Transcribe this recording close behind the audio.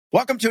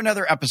Welcome to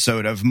another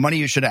episode of Money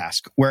You Should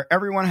Ask, where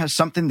everyone has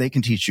something they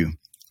can teach you.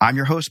 I'm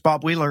your host,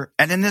 Bob Wheeler,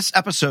 and in this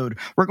episode,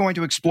 we're going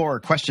to explore,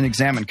 question,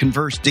 examine,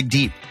 converse, dig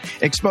deep,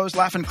 expose,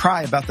 laugh, and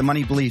cry about the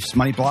money beliefs,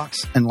 money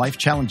blocks, and life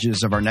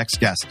challenges of our next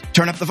guest.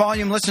 Turn up the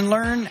volume, listen,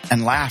 learn,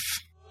 and laugh.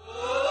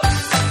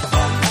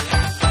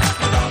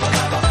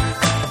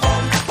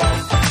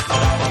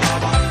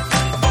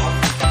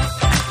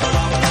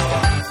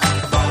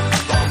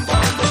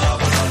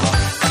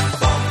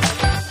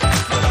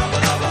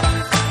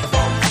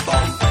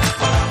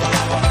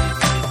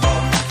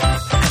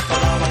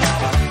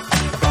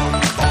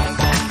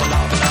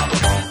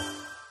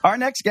 Our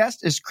next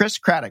guest is Chris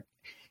Craddock.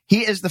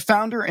 He is the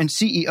founder and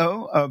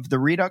CEO of the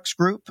Redux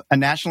Group, a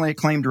nationally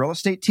acclaimed real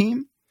estate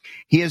team.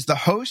 He is the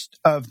host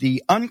of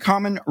the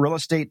Uncommon Real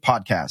Estate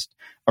Podcast,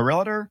 a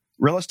realtor,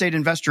 real estate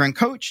investor and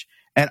coach,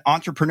 and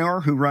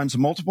entrepreneur who runs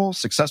multiple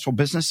successful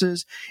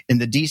businesses in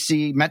the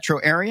DC metro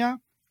area,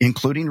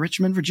 including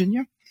Richmond,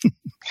 Virginia.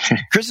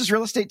 Chris's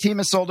real estate team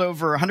has sold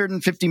over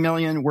 $150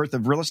 million worth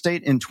of real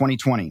estate in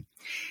 2020.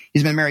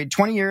 He's been married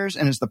 20 years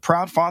and is the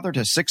proud father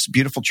to 6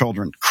 beautiful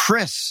children.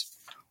 Chris,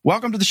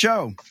 welcome to the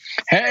show.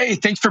 Hey,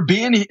 thanks for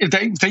being here.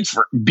 Thanks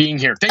for being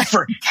here. Thanks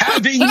for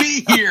having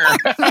me here.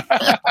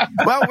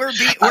 Well,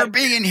 we're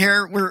being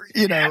here. We're,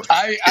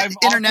 I'm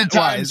internet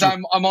wise.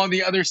 I'm on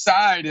the other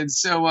side, and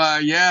so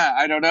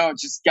I don't know, it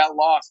just got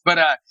lost. But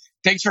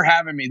thanks for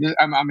having me.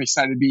 I'm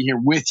excited to be here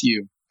with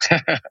you.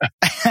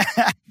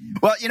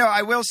 Well,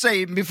 I will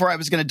say, even before I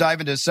was going to dive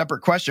into a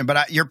separate question,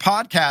 but your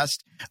podcast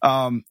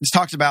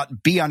talks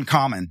about be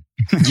uncommon.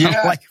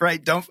 Yeah.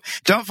 Right. Don't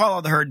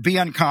follow the herd. Be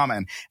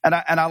uncommon. And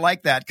I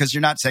like that, because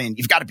you're not saying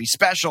you've got to be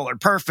special or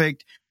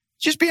perfect.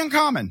 Just be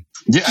uncommon.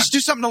 Yeah. Just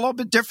do something a little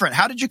bit different.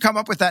 How did you come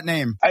up with that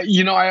name? I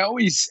do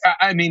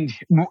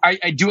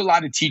a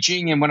lot of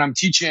teaching. And when I'm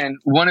teaching,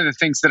 one of the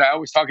things that I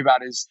always talk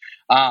about is,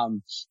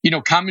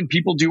 common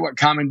people do what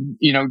common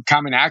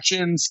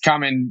actions,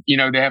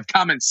 they have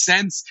common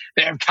sense.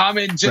 They have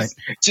common,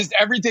 just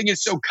everything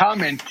is so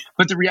common.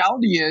 But the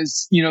reality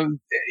is,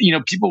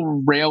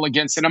 people rail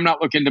against it. I'm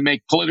not looking to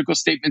make political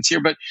statements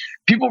here, but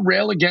people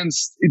rail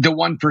against the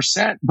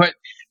 1%. But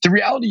the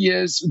reality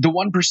is the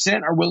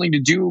 1% are willing to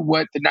do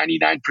what the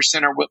 99%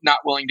 are not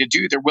willing to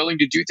do. They're willing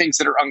to do things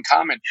that are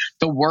uncommon.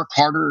 They'll work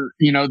harder.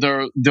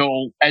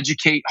 They'll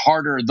educate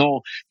harder.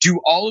 They'll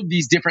do all of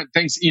these different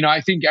things.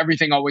 I think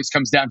everything always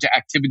comes down to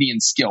activity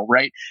and skill,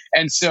 right?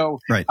 And so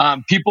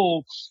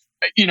people,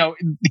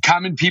 the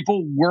common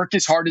people work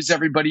as hard as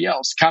everybody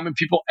else. Common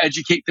people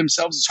educate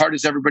themselves as hard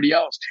as everybody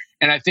else.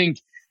 And I think,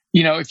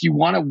 if you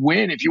want to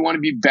win, if you want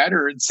to be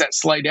better, it's that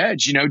slight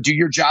edge, do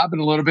your job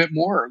and a little bit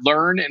more,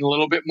 learn and a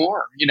little bit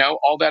more,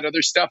 all that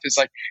other stuff is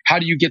like, how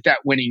do you get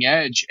that winning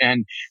edge?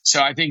 And so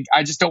I think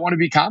I just don't want to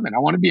be common. I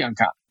want to be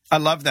uncommon. I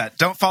love that.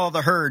 Don't follow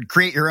the herd.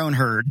 Create your own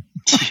herd.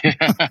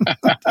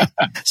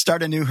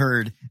 Start a new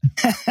herd.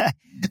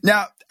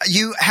 Now,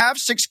 you have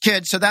 6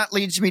 kids, so that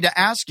leads me to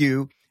ask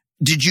you,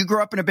 did you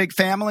grow up in a big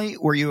family?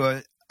 Were you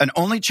an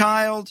only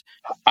child?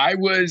 I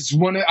was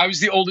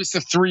the oldest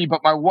of 3,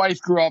 but my wife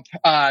grew up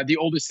the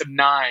oldest of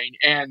 9.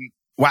 And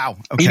wow,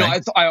 okay.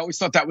 I always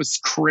thought that was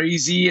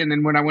crazy. And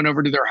then when I went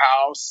over to their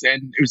house,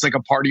 and it was like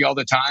a party all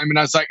the time, and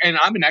I was like, and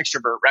I'm an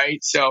extrovert,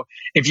 right? So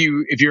if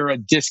you're a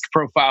disc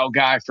profile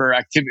guy for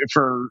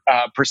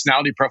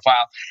personality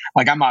profile,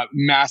 like I'm a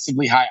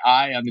massively high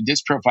I on the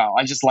disc profile.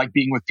 I just like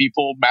being with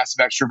people, massive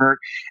extrovert.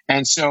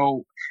 And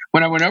so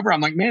when I went over,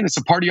 I'm like, man, it's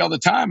a party all the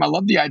time. I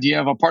love the idea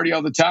of a party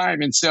all the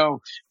time. And so,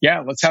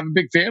 yeah, let's have a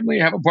big family,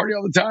 have a party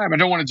all the time. I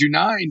don't want to do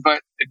 9,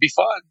 but it'd be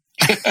fun.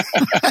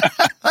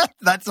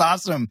 That's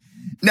awesome.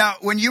 Now,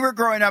 when you were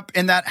growing up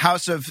in that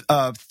house of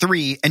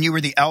 3 and you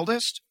were the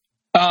eldest?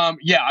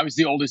 Yeah, I was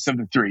the oldest of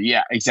the 3.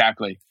 Yeah,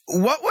 exactly.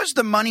 What was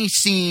the money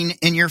scene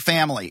in your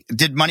family?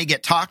 Did money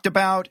get talked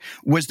about?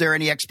 Was there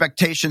any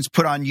expectations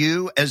put on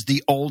you as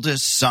the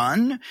oldest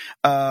son?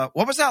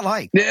 What was that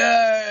like?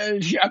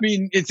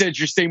 It's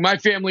interesting. My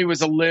family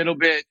was a little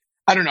bit,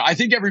 I don't know. I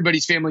think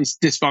everybody's family's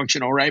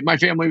dysfunctional, right? My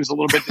family was a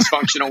little bit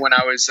dysfunctional when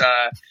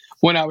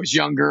I was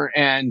younger,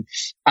 and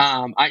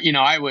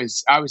I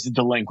was a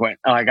delinquent.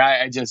 Like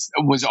I just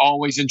was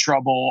always in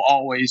trouble,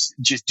 always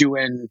just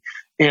doing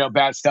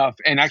bad stuff.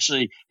 And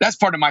actually, that's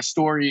part of my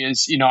story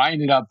is, I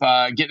ended up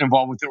getting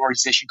involved with an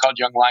organization called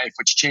Young Life,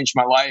 which changed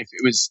my life.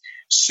 It was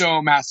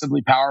so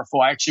massively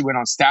powerful. I actually went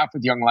on staff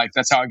with Young Life.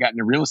 That's how I got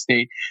into real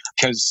estate,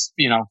 because,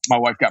 my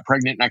wife got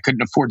pregnant and I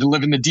couldn't afford to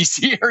live in the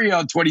DC area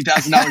on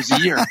 $20,000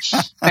 a year.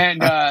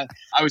 And I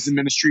was in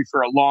ministry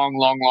for a long,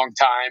 long, long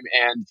time,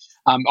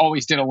 and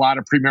always did a lot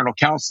of premarital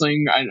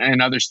counseling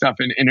and other stuff.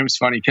 And it was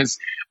funny because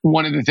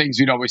one of the things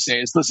we'd always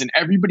say is, listen,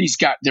 everybody's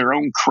got their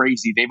own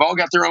crazy. They've all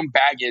got their own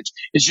baggage.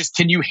 It's just,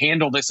 can you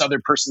handle this other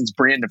person's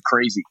brand of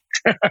crazy?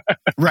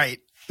 Right.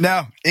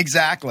 No,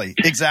 exactly.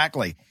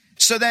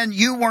 So then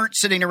you weren't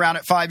sitting around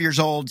at 5 years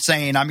old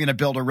saying, I'm going to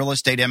build a real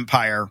estate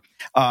empire.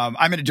 I'm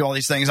going to do all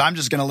these things. I'm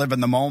just going to live in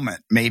the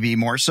moment, maybe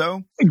more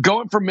so.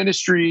 Going from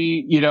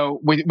ministry,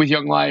 with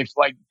Young Life,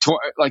 like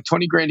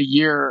 $20,000 a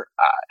year,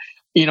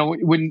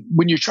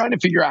 when you're trying to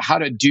figure out how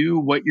to do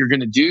what you're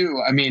going to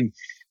do, I mean,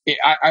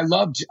 I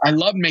loved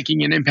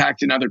making an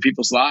impact in other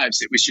people's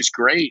lives. It was just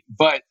great.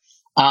 But,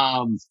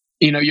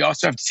 you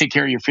also have to take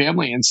care of your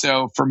family. And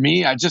so for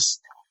me,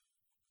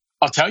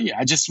 I'll tell you,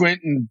 I just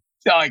went and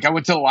I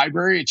went to the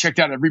library and checked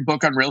out every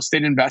book on real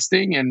estate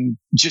investing and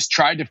just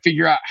tried to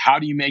figure out how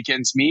do you make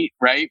ends meet,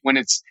 right? When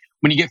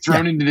you get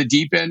thrown into the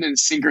deep end and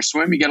sink or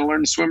swim, you got to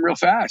learn to swim real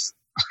fast.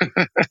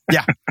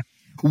 Yeah.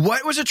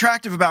 What was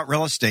attractive about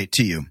real estate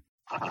to you?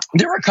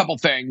 There were a couple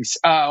things.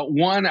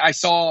 One, I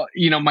saw,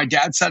 my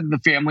dad's side of the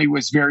family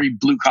was very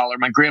blue collar.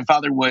 My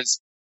grandfather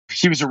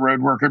he was a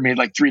road worker, made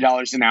like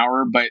 $3 an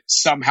hour, but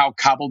somehow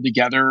cobbled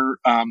together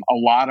a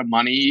lot of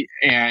money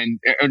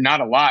or not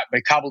a lot,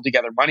 but cobbled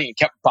together money and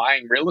kept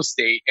buying real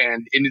estate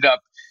and ended up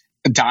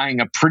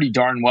dying a pretty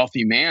darn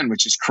wealthy man,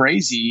 which is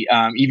crazy,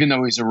 even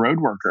though he's a road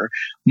worker.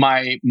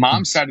 My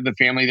mom's side of the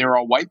family, they were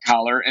all white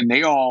collar and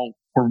they all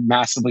were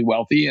massively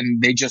wealthy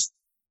and they just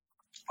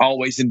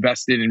always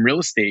invested in real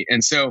estate.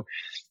 And so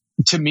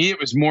to me, it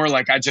was more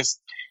like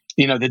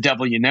the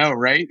devil,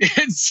 right?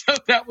 And so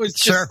that was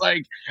just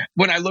like,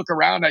 when I look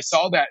around, I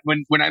saw that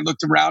when I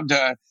looked around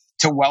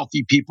to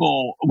wealthy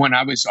people, when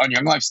I was on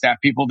Young Life staff,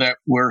 people that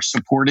were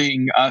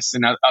supporting us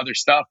and other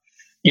stuff,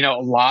 a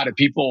lot of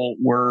people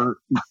were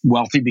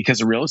wealthy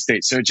because of real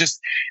estate. So it just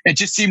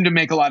seemed to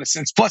make a lot of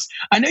sense. Plus,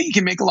 I know you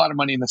can make a lot of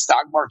money in the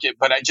stock market,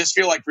 but I just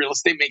feel like real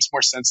estate makes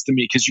more sense to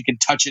me because you can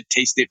touch it,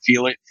 taste it,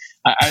 feel it.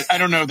 I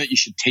don't know that you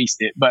should taste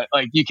it, but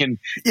like you can,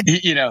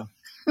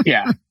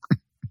 yeah.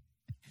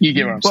 You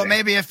get what I'm saying? Well,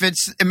 maybe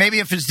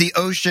if it's the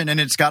ocean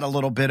and it's got a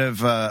little bit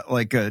of a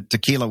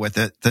tequila with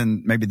it,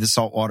 then maybe the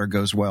salt water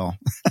goes well.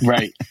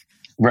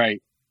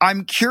 Right.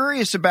 I'm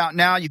curious about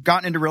now you've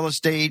gotten into real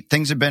estate.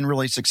 Things have been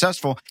really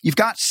successful. You've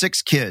got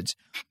 6 kids.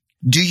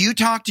 Do you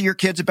talk to your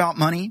kids about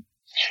money?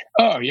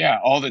 Oh, yeah,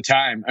 all the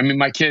time. I mean,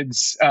 my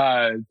kids,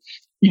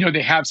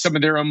 they have some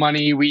of their own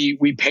money.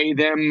 We pay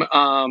them.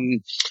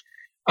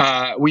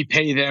 We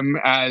pay them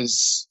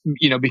as,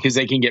 because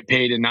they can get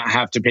paid and not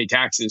have to pay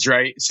taxes,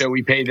 right? So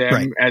we pay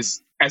them as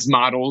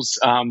models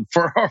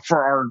for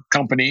our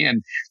company,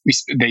 and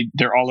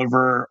they're all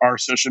over our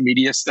social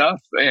media stuff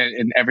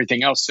and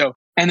everything else. So,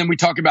 and then we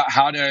talk about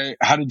how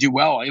to do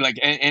well.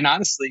 And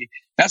honestly,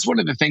 that's one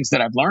of the things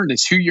that I've learned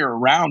is who you're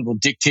around will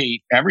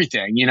dictate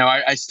everything.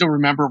 I still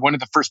remember one of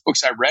the first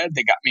books I read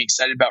that got me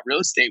excited about real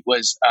estate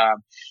was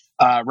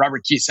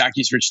Robert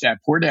Kiyosaki's Rich Dad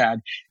Poor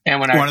Dad. And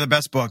one of the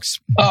best books.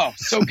 Oh,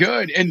 so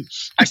good. And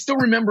I still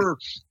remember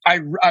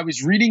I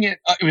was reading it.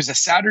 It was a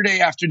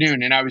Saturday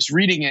afternoon and I was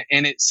reading it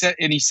and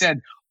he said,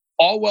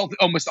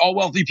 almost all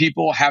wealthy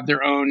people have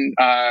their own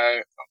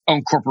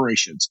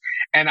corporations.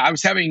 And I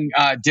was having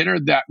dinner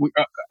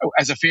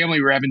as a family,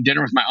 we were having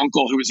dinner with my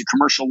uncle who was a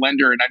commercial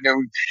lender. And I know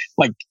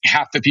like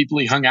half the people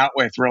he hung out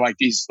with were like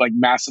these like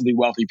massively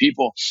wealthy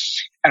people.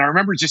 And I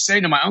remember just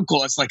saying to my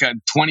uncle, as like a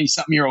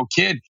 20-something-year-old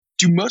kid,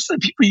 do most of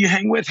the people you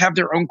hang with have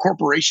their own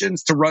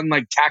corporations to run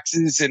like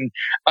taxes and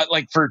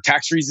like for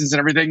tax reasons and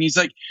everything? He's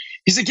like,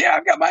 yeah,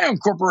 I've got my own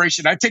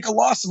corporation. I take a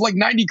loss of like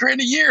 $90,000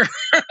 a year.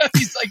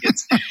 He's like,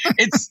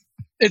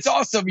 it's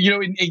awesome,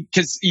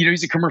 because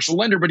he's a commercial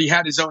lender, but he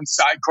had his own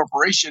side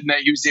corporation that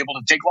he was able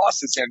to take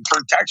losses in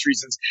for tax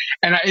reasons.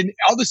 And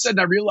all of a sudden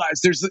I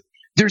realized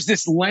there's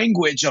this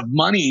language of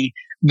money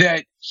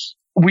that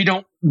we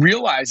don't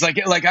realize. Like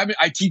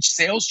I teach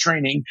sales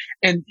training,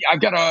 and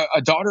I've got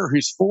a daughter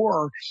who's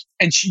 4,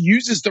 and she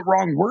uses the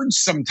wrong words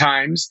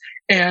sometimes.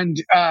 And,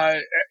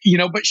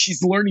 but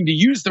she's learning to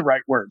use the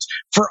right words.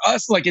 For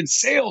us, like in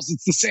sales,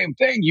 it's the same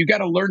thing. You got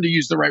to learn to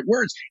use the right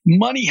words.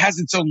 Money has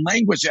its own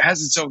language. It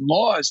has its own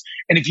laws.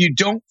 And if you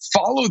don't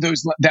follow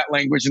that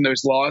language and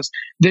those laws,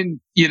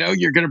 then,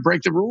 you're going to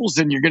break the rules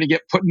and you're going to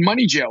get put in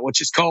money jail, which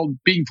is called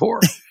being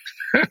poor.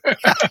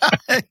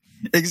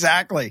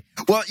 Exactly.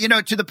 Well,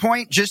 to the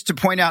point, just to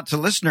point out to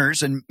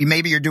listeners, and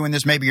maybe you're doing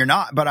this, maybe you're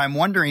not, but I'm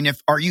wondering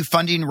are you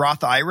funding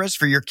Roth IRAs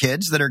for your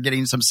kids that are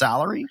getting some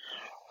salary?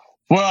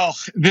 Well,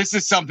 this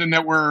is something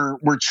that we're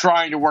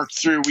trying to work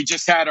through. We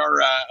just had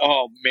our,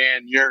 oh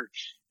man, you're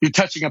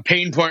touching a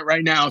pain point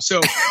right now.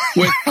 So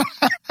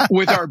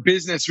with our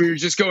business, we were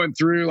just going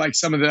through like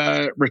some of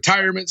the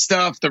retirement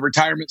stuff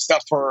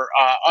for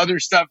other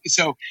stuff.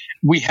 So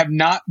we have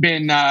not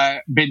been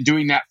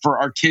doing that for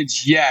our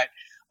kids yet.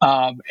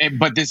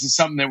 But this is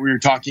something that we were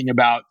talking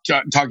about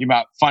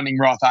funding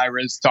Roth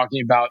IRAs,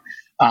 talking about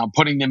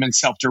putting them in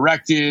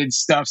self-directed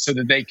stuff so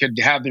that they could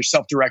have their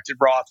self-directed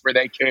Roth where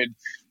they could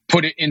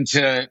put it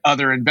into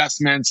other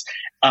investments.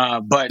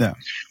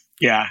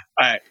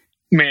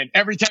 Man,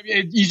 every time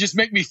you just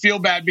make me feel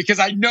bad because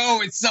I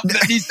know it's something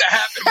that needs to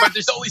happen, but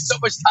there's only so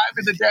much time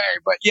in the day.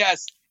 But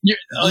yes.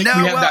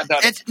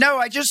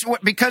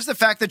 Because the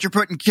fact that you're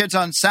putting kids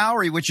on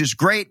salary, which is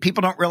great,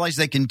 people don't realize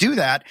they can do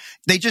that.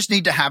 They just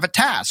need to have a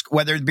task,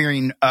 whether it's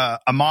being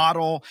a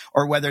model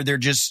or whether they're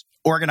just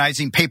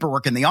organizing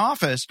paperwork in the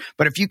office.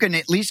 But if you can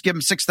at least give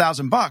them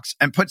 $6,000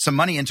 and put some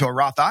money into a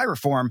Roth IRA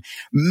for them,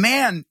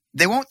 man,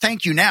 they won't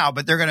thank you now,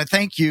 but they're going to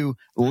thank you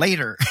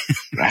later.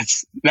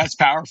 That's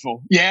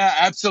powerful. Yeah,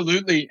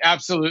 absolutely.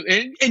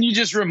 Absolutely. And you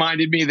just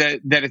reminded me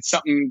that it's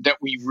something that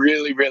we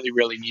really, really,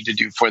 really need to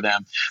do for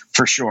them,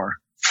 for sure.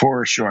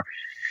 For sure.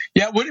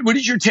 Yeah. What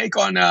is your take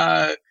on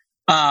the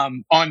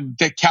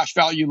cash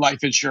value life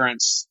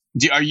insurance?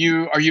 Are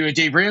you a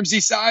Dave Ramsey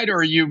side, or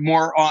are you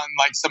more on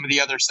like some of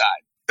the other side?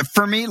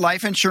 For me,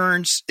 life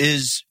insurance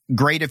is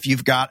great if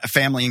you've got a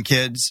family and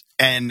kids,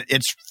 and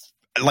it's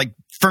like,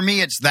 for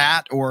me, it's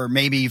that, or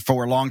maybe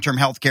for long-term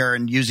healthcare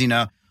and using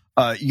a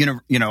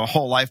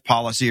whole life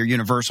policy or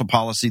universal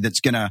policy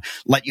that's going to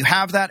let you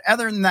have that.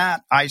 Other than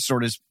that, I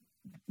sort of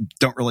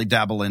don't really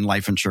dabble in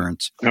life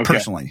insurance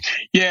personally.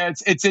 Yeah,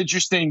 it's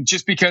interesting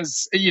just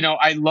because,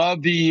 I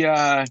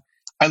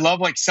love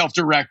like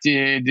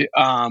self-directed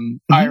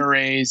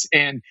IRAs,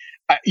 and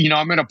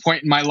I'm at a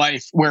point in my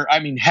life where,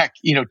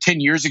 10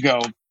 years ago,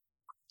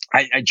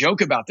 I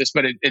joke about this,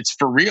 but it's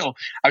for real.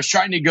 I was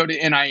trying to go to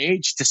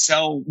NIH to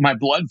sell my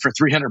blood for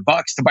 $300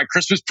 to buy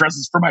Christmas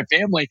presents for my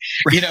family,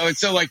 and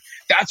so like,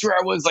 that's where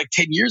I was like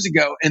 10 years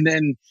ago. And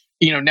then,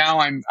 now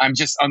I'm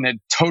just on the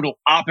total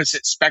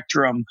opposite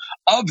spectrum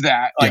of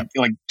that,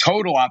 like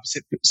total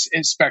opposite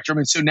spectrum.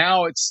 And so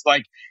now it's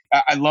like,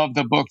 I love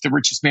the book, The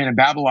Richest Man in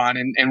Babylon.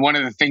 And one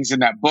of the things in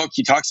that book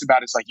he talks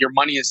about is like, your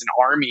money is an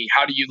army.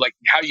 How do you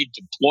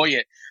deploy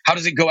it? How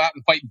does it go out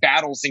and fight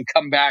battles and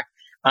come back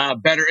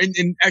better?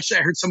 And actually,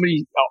 I heard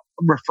somebody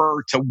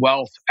refer to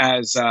wealth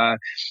as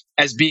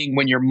being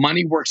when your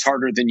money works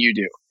harder than you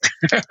do.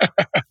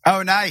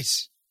 Oh,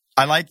 nice.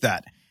 I like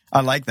that.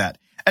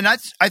 And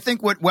that's, I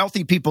think, what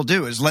wealthy people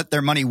do is let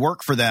their money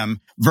work for them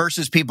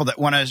versus people that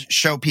want to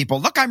show people,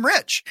 look, I'm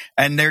rich,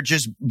 and they're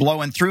just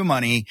blowing through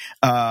money.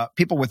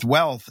 People with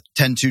wealth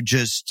tend to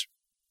just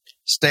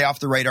stay off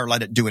the radar,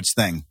 let it do its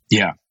thing.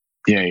 Yeah.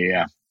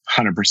 100%.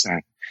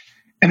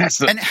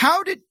 And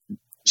how did...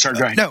 Sorry,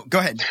 go ahead. No, go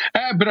ahead.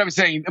 But I was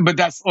saying, but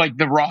that's like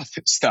the Roth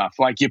stuff.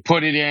 Like you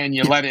put it in,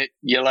 you let it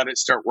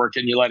start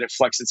working, you let it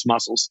flex its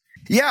muscles.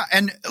 Yeah.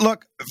 And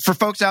look, for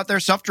folks out there,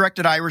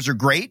 self-directed IRAs are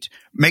great.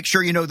 Make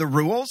sure you know the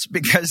rules,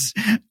 because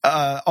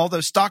all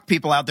those stock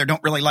people out there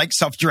don't really like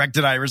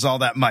self-directed IRAs all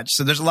that much.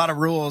 So there's a lot of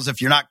rules.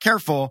 If you're not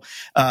careful,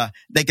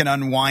 they can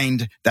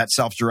unwind that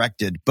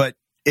self-directed. But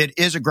it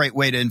is a great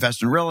way to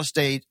invest in real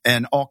estate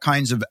and all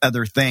kinds of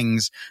other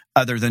things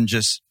other than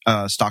just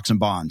stocks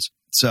and bonds.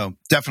 So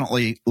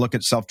definitely look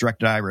at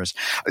self-directed IRAs.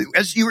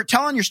 As you were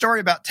telling your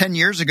story about 10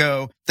 years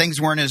ago, things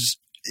weren't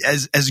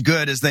as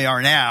good as they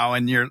are now.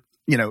 And you're,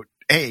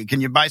 hey,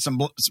 can you buy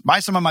some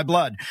of my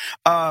blood?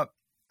 How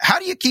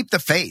do you keep the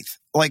faith?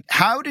 Like,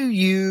 how do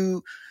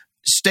you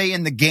stay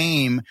in the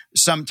game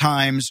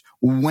sometimes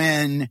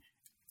when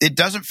it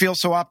doesn't feel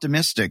so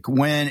optimistic,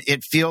 when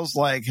it feels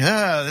like,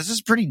 this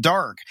is pretty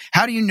dark?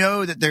 How do you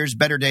know that there's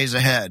better days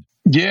ahead?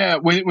 Yeah,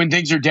 when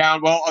things are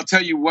down. Well, I'll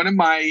tell you, one of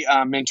my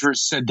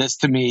mentors said this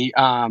to me,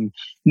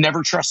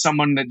 never trust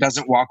someone that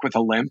doesn't walk with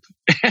a limp.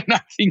 And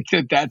I think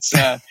that's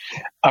a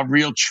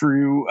real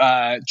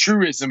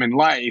truism in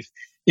life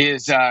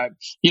is, I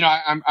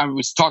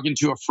was talking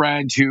to a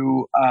friend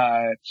who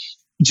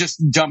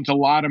just dumped a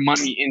lot of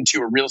money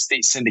into a real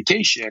estate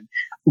syndication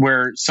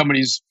where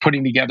somebody's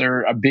putting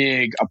together a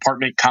big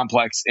apartment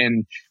complex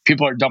and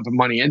people are dumping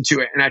money into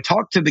it. And I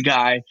talked to the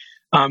guy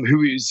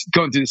who he was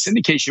going through the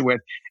syndication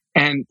with,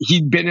 and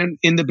he'd been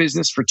in the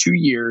business for 2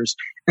 years.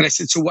 And I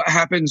said, so what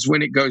happens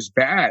when it goes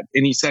bad?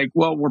 And he's like,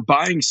 well, we're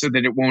buying so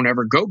that it won't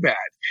ever go bad.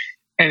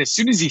 And as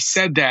soon as he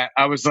said that,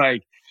 I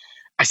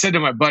said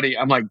to my buddy,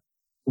 I'm like,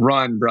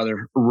 run,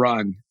 brother,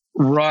 run.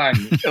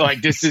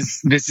 Like, this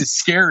is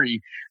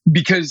scary,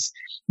 because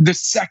the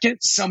second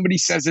somebody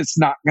says it's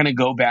not going to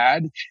go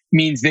bad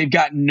means they've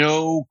got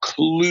no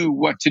clue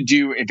what to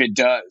do if it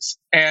does.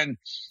 And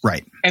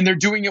they're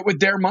doing it with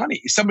their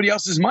money, somebody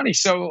else's money.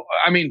 So,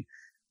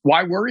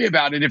 why worry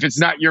about it if it's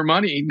not your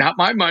money, not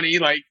my money?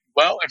 Like,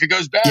 well, if it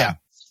goes bad,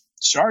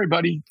 sorry,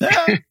 buddy.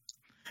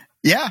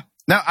 Yeah.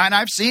 No, and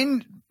I've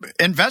seen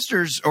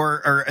investors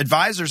or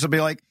advisors will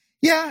be like,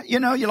 yeah, you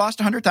lost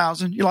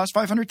 100,000, you lost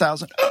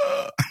 500,000.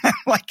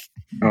 Like,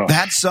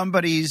 that's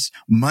somebody's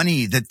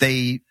money that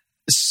they,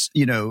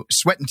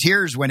 sweat and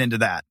tears went into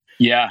that.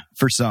 Yeah.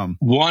 For some.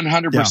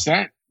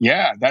 100%.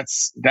 Yeah,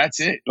 that's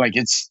it. Like,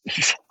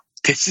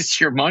 this is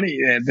your money.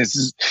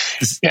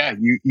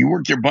 You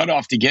worked your butt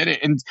off to get it.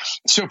 And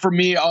so for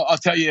me, I'll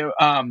tell you,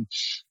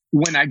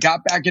 when I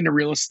got back into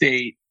real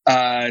estate,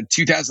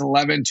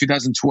 2011,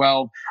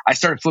 2012, I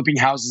started flipping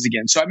houses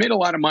again. So I made a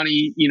lot of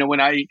money.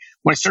 When I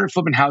started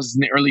flipping houses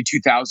in the early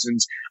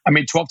 2000s, I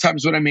made 12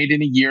 times what I made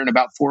in a year in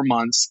about 4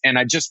 months. And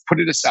I just put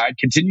it aside,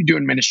 continued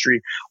doing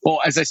ministry. Well,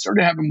 as I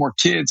started having more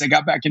kids, I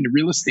got back into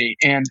real estate.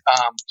 And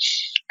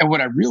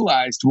what I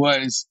realized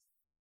was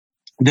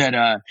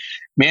that,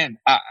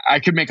 I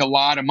could make a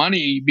lot of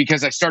money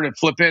because I started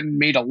flipping,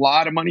 made a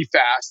lot of money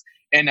fast.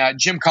 And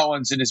Jim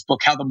Collins in his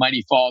book, How the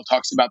Mighty Fall,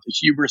 talks about the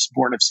hubris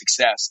born of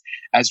success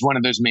as one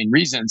of those main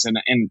reasons.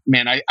 And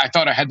man, I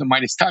thought I had the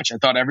Midas touch. I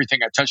thought everything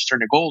I touched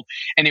turned to gold,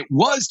 and it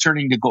was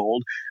turning to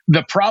gold.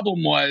 The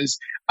problem was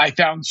I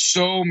found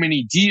so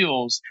many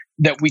deals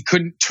that we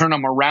couldn't turn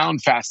them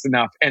around fast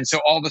enough. And so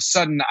all of a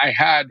sudden I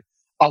had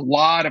a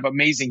lot of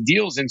amazing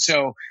deals. And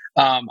so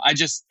I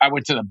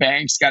went to the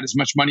banks, got as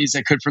much money as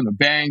I could from the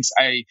banks.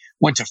 I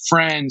went to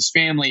friends,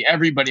 family,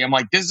 everybody. I'm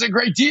like, this is a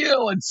great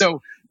deal. And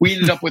so we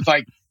ended up with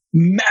like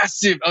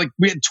massive, like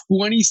we had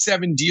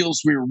 27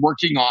 deals we were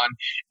working on,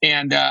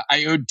 and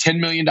I owed $10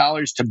 million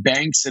to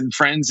banks and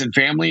friends and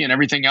family and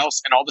everything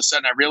else. And all of a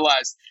sudden I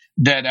realized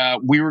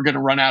that we were going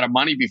to run out of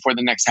money before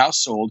the next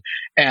house sold.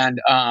 And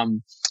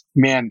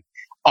man,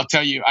 I'll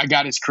tell you, I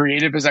got as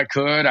creative as I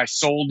could. I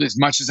sold as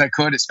much as I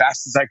could, as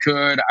fast as I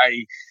could.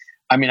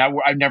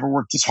 I never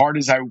worked as hard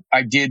as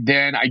I did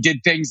then. I did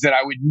things that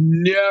I would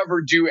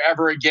never do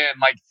ever again.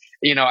 Like,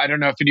 I don't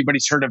know if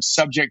anybody's heard of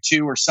subject to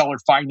or seller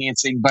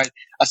financing, but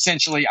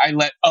essentially I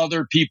let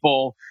other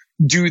people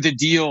do the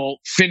deal,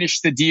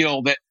 finish the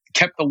deal that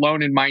kept the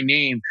loan in my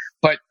name.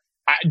 But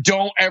I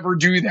don't ever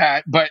do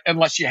that, but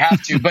unless you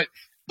have to. But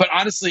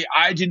honestly,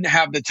 I didn't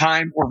have the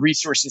time or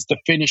resources to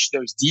finish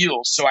those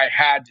deals. So I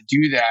had to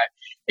do that.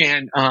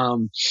 And,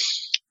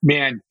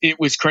 man, it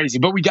was crazy,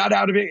 but we got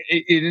out of it.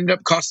 It ended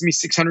up costing me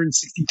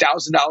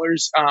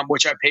 $660,000,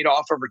 which I paid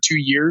off over 2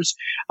 years,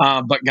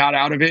 but got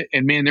out of it.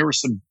 And man, there were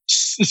some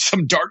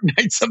dark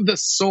nights of the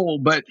soul,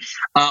 but,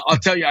 I'll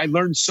tell you, I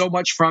learned so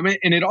much from it.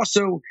 And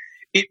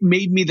it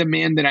made me the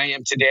man that I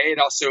am today.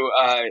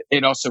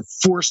 It also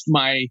forced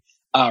my,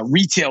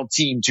 retail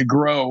team to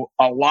grow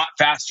a lot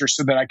faster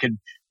so that I could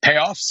pay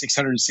off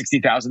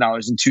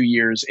 $660,000 in 2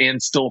 years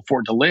and still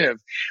afford to live.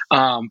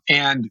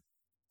 And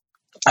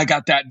I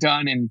got that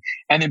done. And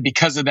then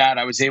because of that,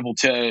 I was able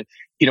to,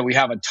 we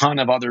have a ton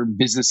of other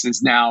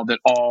businesses now that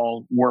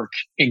all work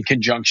in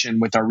conjunction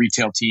with our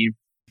retail team.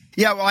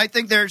 Yeah, well, I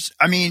think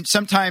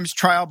sometimes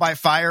trial by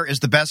fire is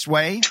the best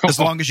way, as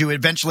long as you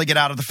eventually get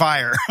out of the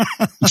fire.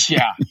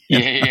 Yeah.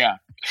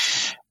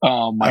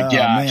 Oh my gosh.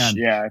 Man.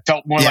 Yeah. It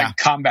felt more like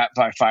combat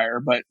by fire,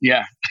 but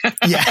yeah.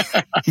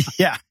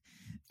 Yeah.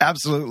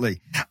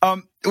 Absolutely.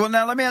 Well,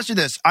 now let me ask you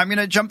this. I'm going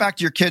to jump back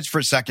to your kids for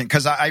a second,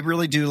 because I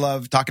really do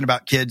love talking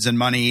about kids and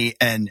money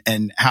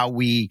and how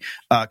we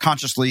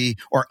consciously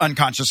or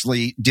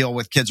unconsciously deal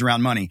with kids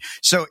around money.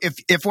 So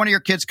if one of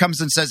your kids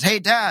comes and says, "Hey,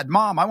 Dad,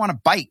 Mom, I want a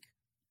bike,"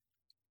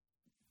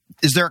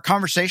 is there a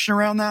conversation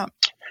around that?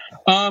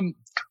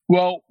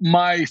 Well,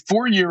 my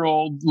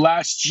 4-year-old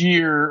last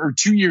year or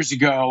 2 years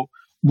ago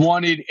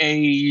wanted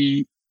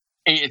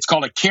it's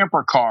called a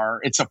camper car.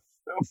 It's a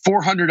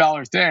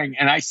 $400 thing.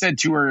 And I said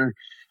to her,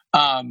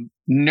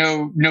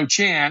 no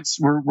chance.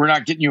 We're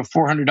not getting you a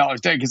 $400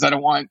 thing, because I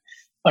don't want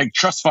like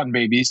trust fund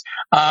babies.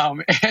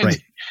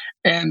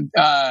 And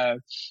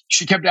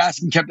she kept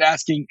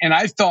asking. And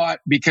I thought,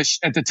 because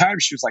at the time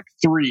she was like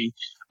 3,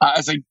 I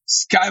was like,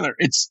 "Skylar,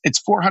 it's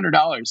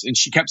 $400. And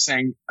she kept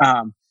saying,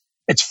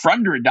 it's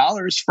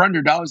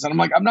 $400. And I'm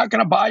like, I'm not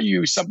going to buy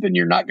you something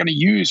you're not going to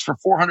use for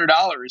 $400.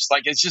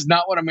 Like, it's just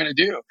not what I'm going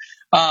to do.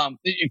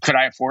 Could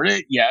I afford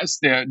it? Yes.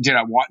 Did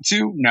I want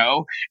to?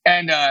 No.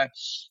 And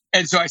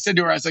so I said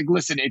to her, I was like,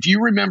 "Listen, if you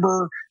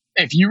remember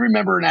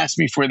and ask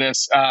me for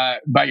this,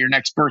 by your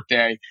next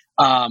birthday,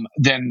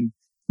 then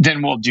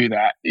we'll do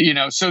that."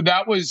 So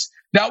that was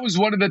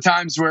one of the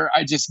times where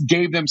I just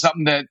gave them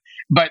something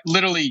but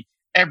literally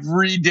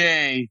every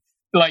day,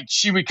 like,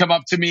 she would come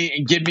up to me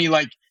and give me,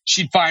 like,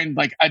 she'd find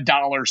like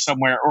 $1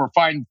 somewhere or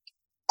find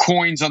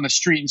coins on the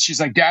street. And she's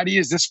like, "Daddy,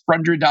 is this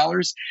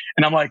 $100?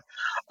 And I'm like,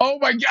 oh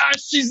my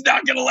gosh, she's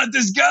not going to let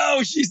this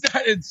go. She's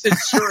not.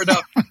 It's sure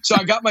enough. So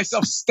I got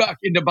myself stuck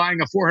into buying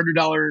a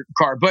 $400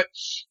 car. But,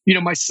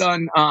 my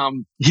son,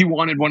 he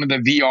wanted one of the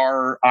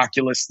VR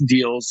Oculus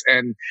deals,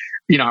 and,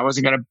 I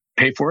wasn't going to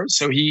pay for it.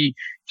 So he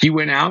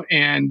went out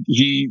and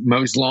he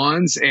mows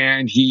lawns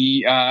and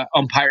he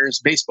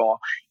umpires baseball.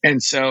 And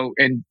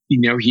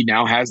he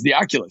now has the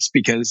Oculus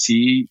because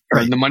he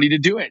earned the money to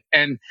do it.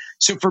 And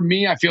so for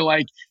me, I feel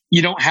like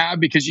you don't have,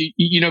 because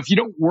if you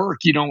don't work,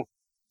 you don't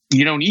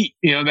eat.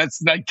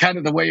 That's kind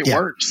of the way it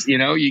works.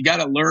 You got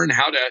to learn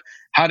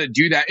how to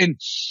do that. And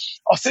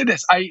I'll say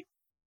this,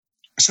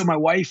 so my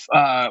wife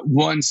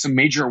won some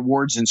major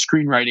awards in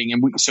screenwriting,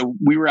 and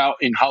we were out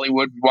in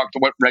Hollywood. We walked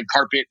the red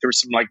carpet. There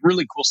was some like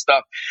really cool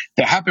stuff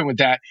that happened with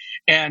that.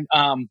 And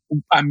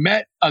I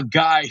met a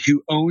guy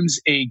who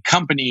owns a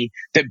company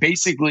that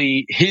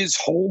basically his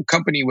whole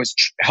company was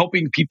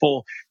helping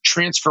people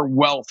transfer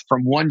wealth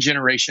from one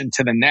generation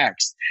to the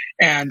next.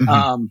 And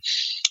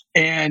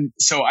and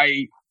so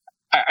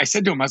I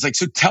said to him, I was like,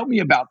 "So tell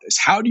me about this.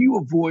 How do you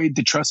avoid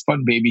the trust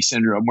fund baby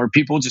syndrome where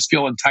people just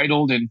feel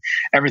entitled and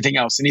everything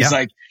else?" And he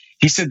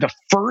said, the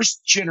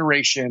first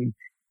generation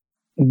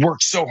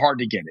worked so hard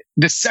to get it.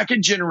 The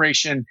second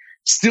generation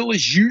still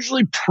is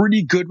usually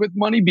pretty good with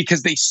money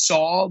because they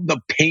saw the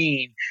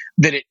pain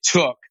that it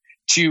took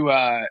to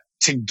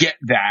get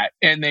that,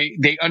 and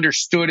they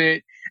understood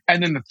it.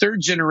 And then the third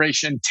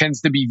generation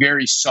tends to be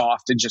very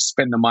soft and just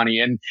spend the money.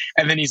 And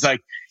then he's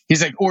like,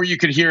 or you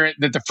could hear it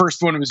that the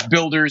first one was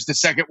builders, the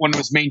second one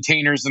was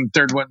maintainers, and the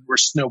third one were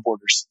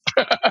snowboarders.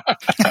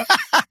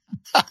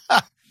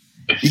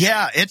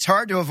 Yeah, it's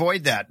hard to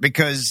avoid that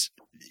because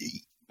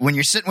when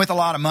you're sitting with a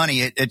lot of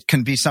money, it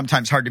can be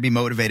sometimes hard to be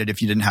motivated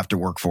if you didn't have to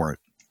work for it.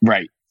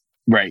 Right.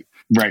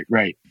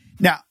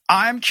 Now,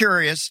 I'm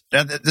curious.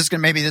 This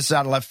is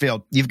out of left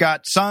field. You've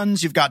got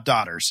sons, you've got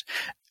daughters.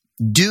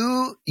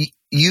 Do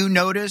you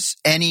notice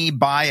any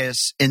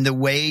bias in the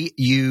way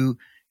you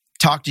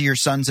talk to your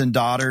sons and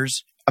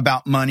daughters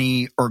about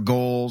money or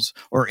goals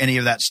or any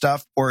of that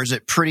stuff, or is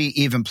it pretty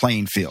even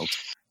playing field?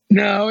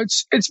 No,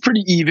 it's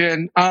pretty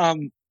even.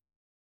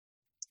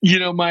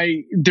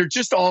 They're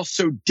just all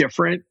so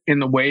different in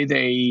the way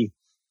they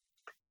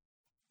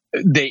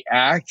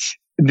act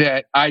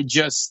that I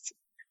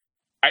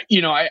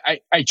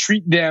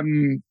treat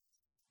them,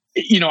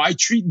 I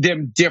treat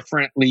them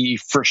differently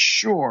for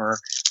sure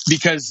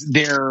because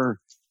their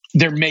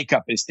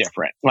makeup is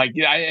different. Like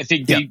I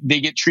think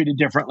they get treated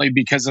differently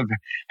because of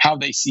how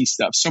they see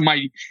stuff. So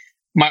my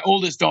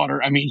oldest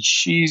daughter, I mean,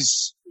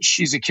 she's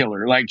a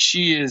killer. Like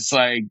she is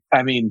like,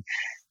 I mean,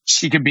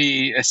 she could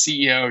be a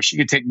CEO. She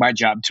could take my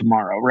job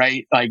tomorrow,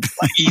 right? Like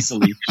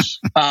easily.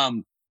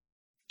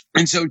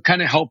 And so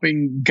kind of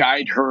helping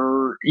guide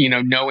her,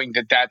 knowing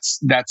that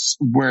that's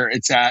where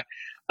it's at.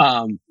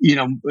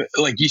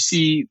 Like you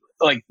see,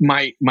 like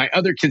my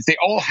other kids, they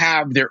all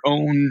have their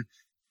own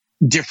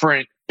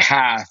different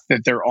path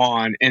that they're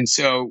on. And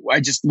so I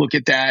just look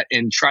at that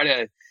and try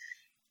to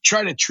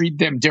treat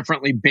them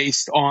differently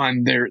based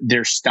on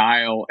their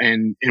style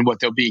and what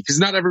they'll be. Because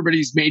not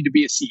everybody's made to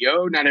be a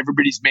CEO. Not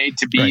everybody's made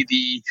to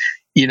be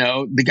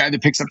the guy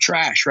that picks up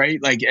trash, right?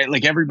 Like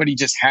everybody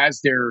just has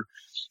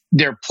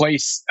their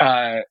place,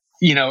 and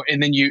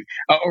then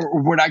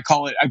or what I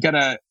call it, I've got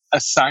a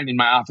sign in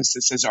my office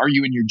that says, "Are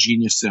you in your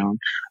genius zone?"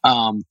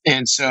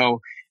 And so,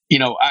 you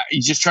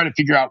just try to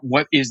figure out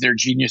what is their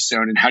genius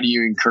zone and how do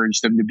you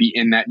encourage them to be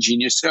in that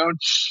genius zone.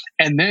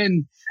 And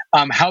then,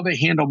 how they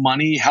handle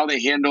money, how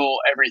they handle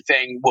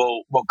everything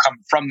will come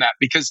from that.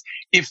 Because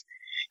if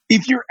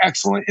you're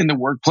excellent in the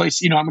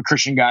workplace, I'm a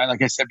Christian guy.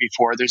 Like I said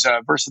before, there's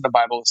a verse in the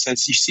Bible that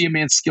says, you see a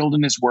man skilled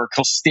in his work,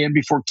 he'll stand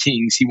before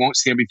kings. He won't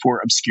stand before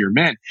obscure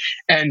men.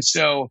 And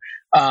so,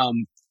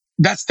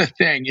 that's the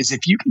thing is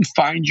if you can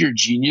find your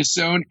genius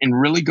zone and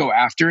really go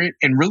after it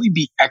and really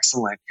be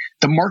excellent,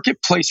 the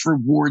marketplace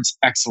rewards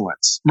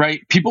excellence,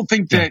 right? People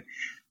think that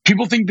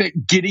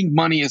getting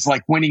money is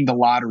like winning the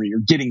lottery or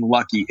getting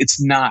lucky. It's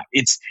not.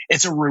 It's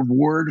a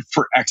reward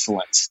for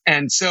excellence.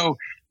 And so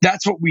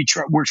that's what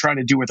we're trying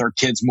to do with our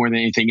kids more than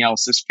anything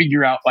else is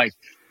figure out like,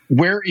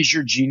 where is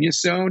your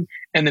genius zone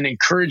and then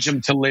encourage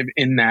them to live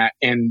in that.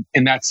 And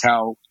that's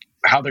how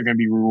they're going to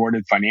be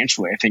rewarded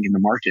financially, I think, in the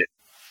market.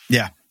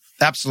 Yeah,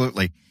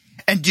 absolutely.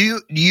 And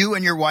do you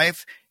and your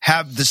wife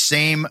have the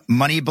same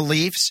money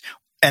beliefs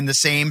and the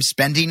same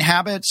spending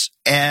habits?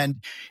 And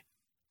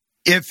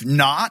if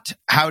not,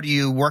 how do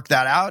you work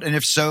that out? And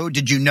if so,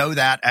 did you know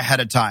that ahead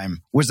of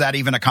time? Was that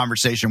even a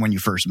conversation when you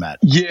first met?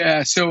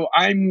 Yeah. So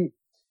I'm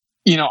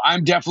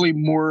definitely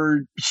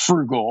more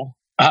frugal,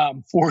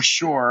 for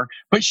sure.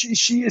 But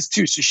she is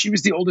too. So she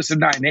was the oldest of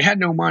 9. They had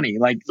no money,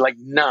 like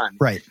none.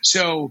 Right.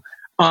 So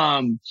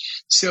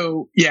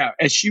yeah,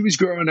 as she was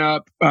growing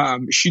up,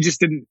 she just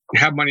didn't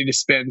have money to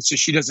spend. So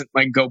she doesn't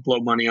like go blow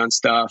money on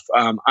stuff.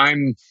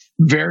 I'm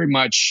very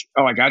much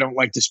like, I don't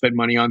like to spend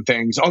money on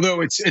things, although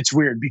it's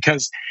weird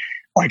because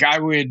like I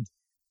would,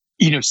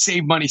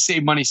 save money.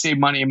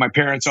 And my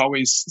parents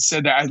always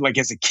said that like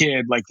as a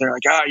kid, like they're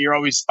like, you're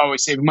always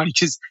saving money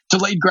because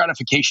delayed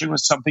gratification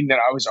was something that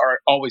I was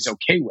always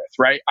okay with.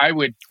 Right.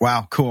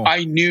 Wow, cool.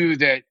 I knew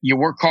that you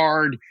work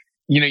hard,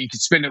 you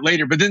could spend it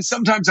later, but then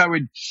sometimes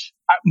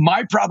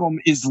my problem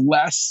is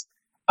less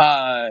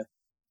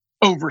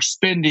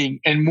overspending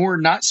and more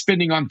not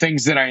spending on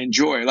things that I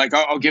enjoy. Like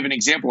I'll give an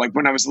example. Like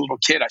when I was a little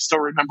kid, I still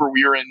remember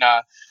we were in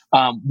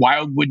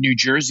Wildwood, New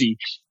Jersey,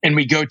 and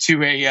we go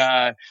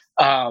to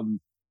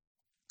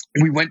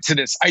we went to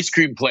this ice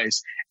cream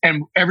place,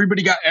 and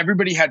everybody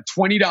had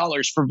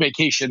 $20 for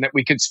vacation that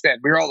we could spend.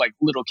 We were all like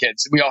little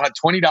kids. We all had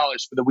 $20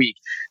 for the week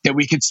that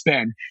we could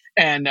spend,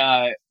 and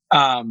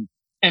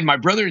my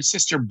brother and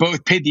sister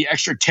both paid the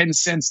extra 10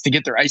 cents to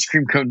get their ice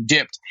cream cone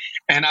dipped.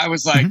 And I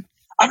was like,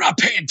 I'm not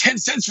paying 10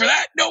 cents for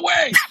that. No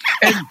way.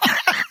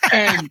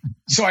 And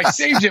so I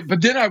saved it,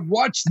 but then I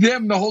watched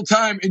them the whole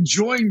time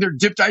enjoying their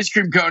dipped ice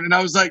cream cone. And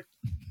I was like,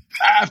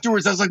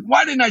 afterwards, I was like,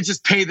 why didn't I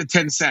just pay the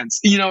 10 cents?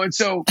 And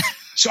so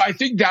I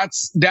think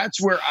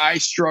that's where I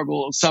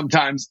struggle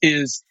sometimes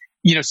is,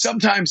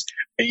 sometimes,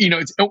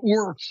 it's,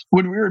 or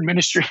when we were in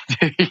ministry,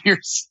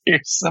 here's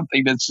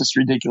something that's just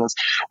ridiculous.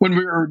 When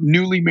we were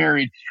newly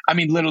married, I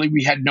mean, literally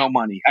we had no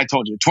money. I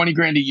told you,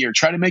 $20,000 a year,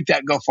 try to make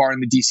that go far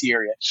in the DC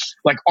area.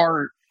 Like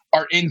our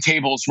end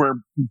tables were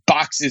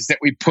boxes that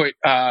we put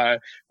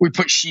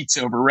sheets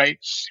over. Right.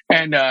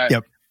 And,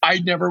 yep. I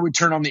never would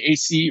turn on the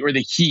AC or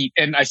the heat.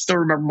 And I still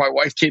remember my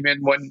wife came in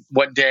one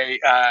day,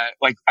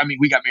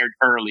 we got married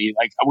early.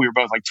 Like we were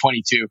both like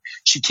 22.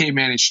 She came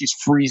in and she's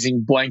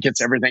freezing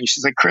blankets, everything.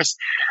 She's like, Chris,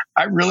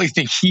 I really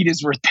think heat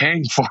is worth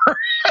paying for.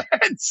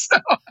 And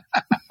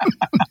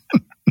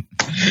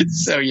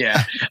so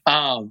yeah.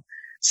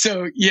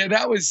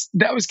 That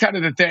was kind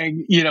of the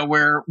thing,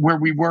 where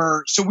we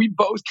were. So we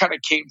both kind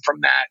of came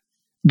from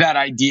that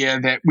idea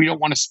that we don't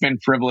want to spend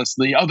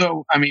frivolously.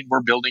 Although, I mean,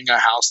 we're building a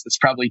house that's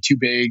probably too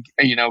big,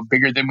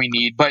 bigger than we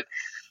need. But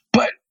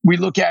we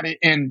look at it,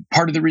 and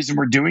part of the reason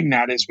we're doing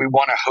that is we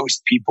want to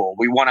host people.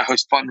 We want to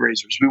host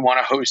fundraisers. We want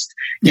to host,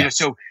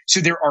 so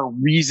there are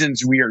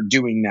reasons we are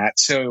doing that.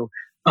 So,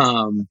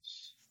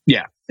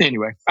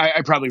 anyway,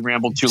 I probably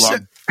rambled too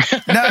long.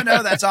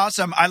 No, that's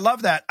awesome. I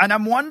love that. And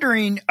I'm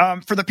wondering,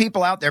 for the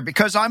people out there,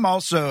 because I'm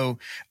also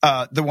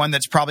the one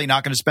that's probably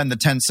not going to spend the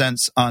 10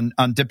 cents on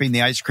dipping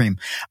the ice cream.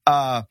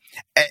 And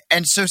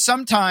so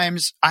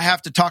sometimes I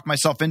have to talk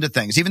myself into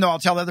things, even though I'll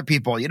tell other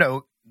people,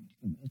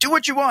 do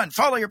what you want,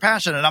 follow your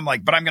passion. And I'm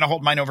like, but I'm going to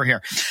hold mine over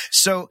here.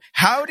 So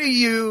how do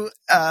you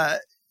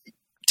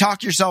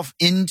talk yourself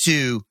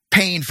into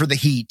paying for the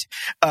heat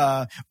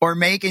or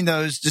making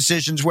those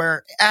decisions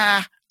where,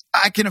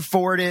 I can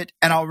afford it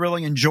and I'll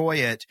really enjoy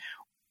it?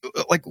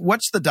 Like,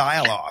 what's the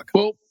dialogue?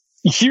 Well,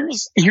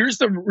 here's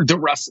the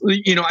rest.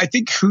 I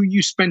think who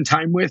you spend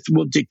time with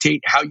will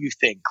dictate how you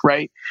think,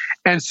 right?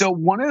 And so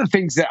one of the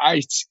things that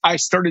I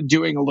started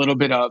doing a little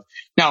bit of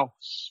now,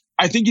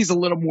 I think he's a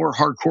little more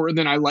hardcore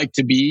than I like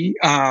to be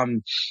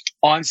on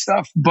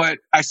stuff, but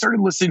I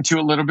started listening to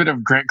a little bit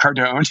of Grant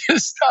Cardone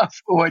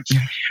stuff, which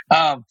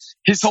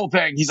his whole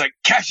thing, he's like,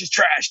 cash is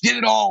trash, get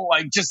it all,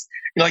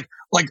 like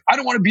I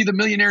don't want to be the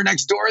millionaire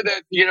next door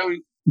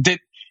that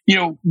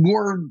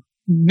wore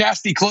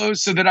nasty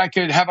clothes so that I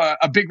could have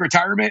a big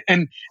retirement.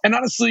 And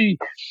honestly,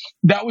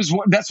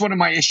 that's one of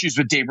my issues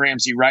with Dave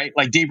Ramsey, right?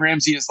 Like Dave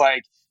Ramsey is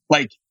like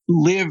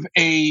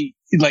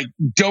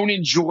don't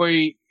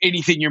enjoy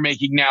anything you're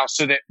making now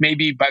so that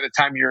maybe by the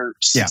time you're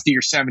 60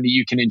 or 70,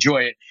 you can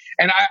enjoy it.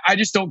 And I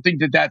just don't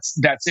think that's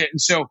it. And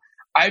so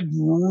I've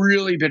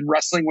really been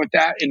wrestling with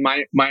that in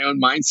my own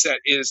mindset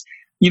is,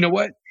 you know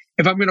what?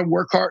 If I'm going to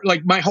work hard,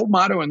 like my whole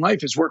motto in life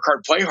is work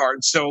hard, play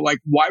hard. So like,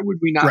 why would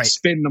we not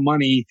spend the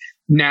money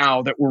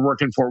now that we're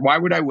working for? Why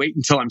would I wait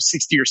until I'm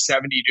 60 or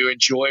 70 to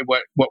enjoy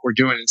what we're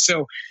doing? And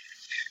so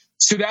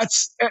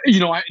that's,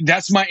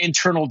 that's my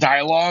internal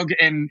dialogue.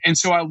 And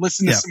so I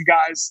listen to some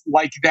guys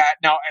like that.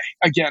 Now,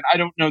 again, I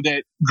don't know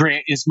that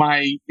Grant is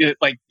my,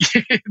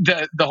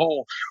 the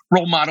whole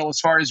role model as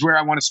far as where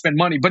I want to spend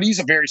money, but he's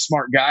a very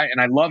smart guy and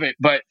I love it.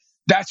 But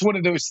that's one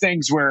of those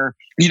things where,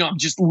 I'm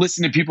just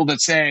listening to people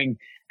that's saying,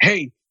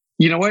 hey,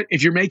 you know what?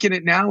 If you're making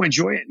it now,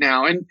 enjoy it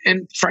now.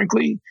 And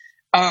frankly,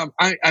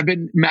 I've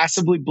been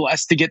massively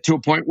blessed to get to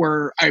a point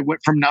where I went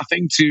from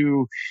nothing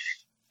to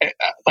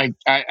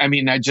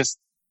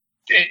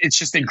it's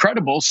just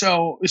incredible.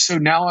 So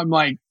now I'm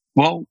like,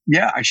 well,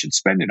 yeah, I should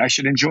spend it. I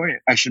should enjoy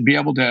it. I should be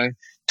able to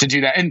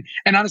do that. And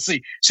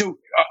honestly, so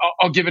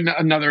I'll give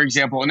another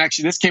example. And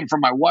actually this came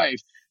from my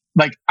wife.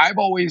 Like I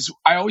always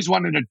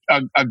wanted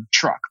a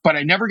truck, but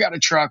I never got a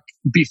truck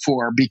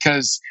before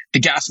because the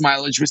gas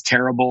mileage was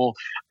terrible.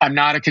 I'm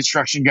not a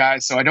construction guy,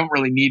 so I don't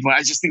really need one.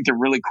 I just think they're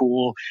really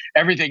cool,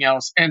 everything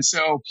else. And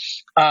so,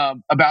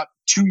 about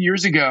 3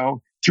 years ago,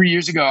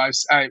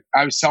 I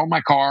was selling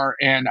my car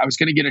and I was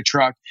going to get a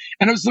truck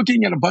and I was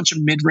looking at a bunch of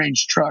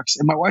mid-range trucks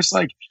and my wife's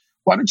like,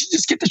 why don't you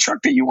just get the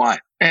truck that you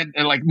want? And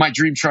like my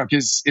dream truck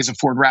is a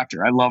Ford Raptor.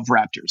 I love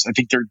Raptors. I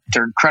think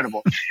they're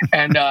incredible.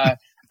 And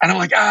I'm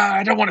like,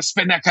 I don't want to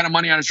spend that kind of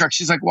money on a truck.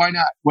 She's like, why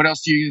not? What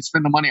else do you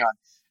spend the money on?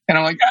 And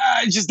I'm like,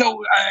 I just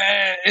don't.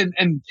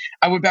 And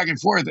I went back and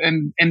forth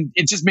and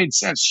it just made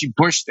sense. She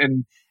pushed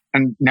and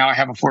now I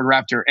have a Ford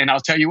Raptor. And I'll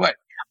tell you what,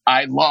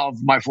 I love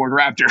my Ford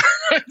Raptor.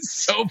 It's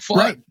so fun.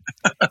 Right.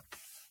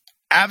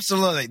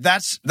 Absolutely.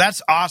 That's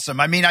awesome.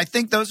 I mean, I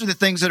think those are the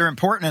things that are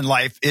important in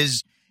life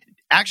is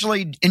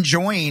actually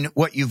enjoying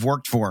what you've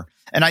worked for.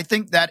 And I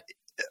think that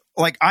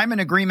like I'm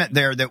in agreement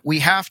there that we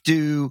have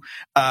to,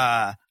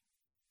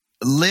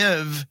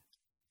 live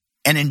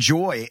and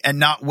enjoy and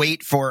not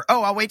wait for,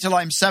 I'll wait till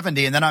I'm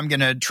 70 and then I'm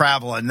going to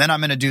travel and then I'm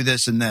going to do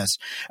this and this.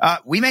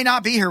 We may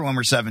not be here when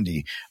we're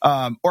 70,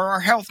 or our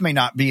health may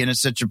not be in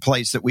such a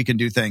place that we can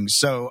do things.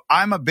 So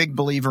I'm a big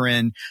believer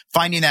in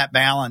finding that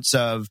balance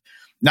of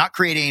not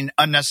creating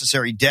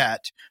unnecessary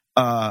debt,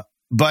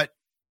 but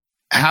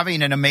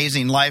having an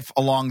amazing life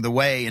along the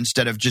way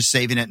instead of just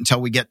saving it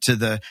until we get to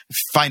the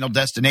final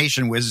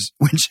destination, which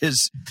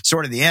is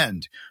sort of the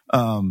end.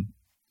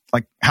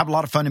 Like have a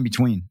lot of fun in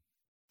between.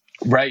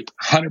 Right.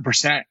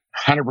 100%.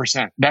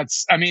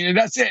 That's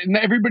it. And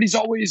everybody's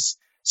always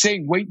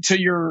saying, wait till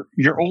you're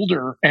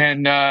older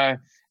and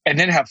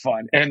then have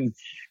fun. And,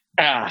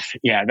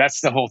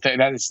 that's the whole thing.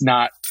 That is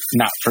not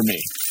for me.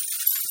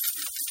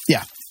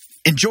 Yeah.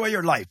 Enjoy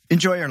your life.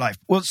 Enjoy your life.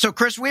 Well, so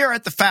Chris, we are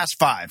at the Fast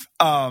Five.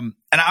 And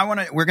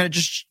we're going to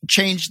just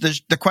change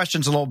the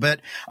questions a little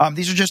bit.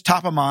 These are just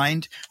top of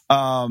mind.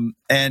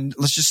 And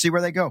let's just see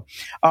where they go.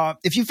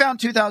 If you found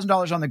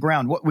 $2,000 on the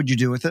ground, what would you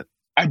do with it?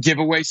 I'd give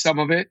away some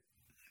of it.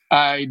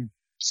 I'd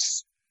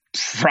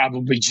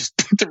probably just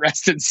put the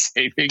rest in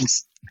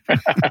savings.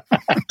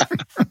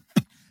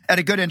 At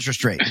a good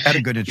interest rate.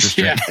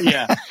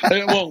 Yeah.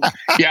 Well,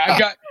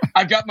 yeah,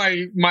 I've got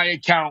my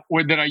account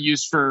that I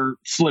use for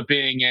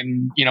flipping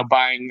and,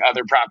 buying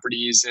other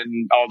properties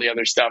and all the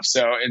other stuff.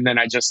 So, and then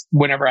I just,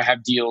 whenever I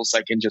have deals,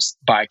 I can just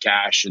buy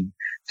cash and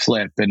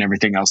flip and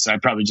everything else. So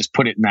I'd probably just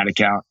put it in that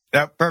account.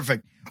 Yeah,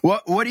 perfect.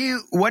 What do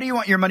you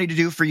want your money to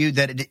do for you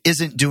that it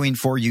isn't doing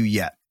for you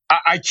yet?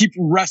 I keep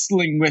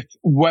wrestling with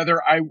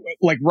whether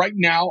right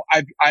now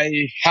I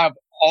have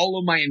all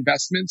of my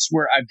investments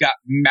where I've got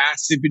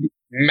massive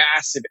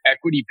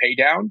equity pay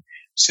down.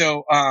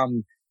 So,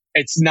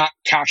 it's not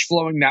cash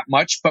flowing that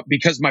much, but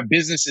because my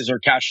businesses are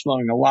cash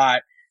flowing a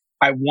lot,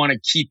 I want to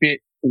keep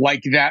it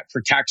like that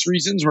for tax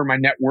reasons where my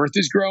net worth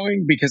is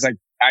growing because I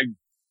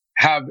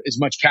have as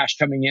much cash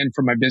coming in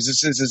from my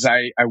businesses as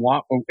I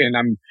want. And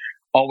I'm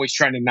always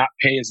trying to not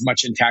pay as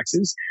much in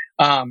taxes.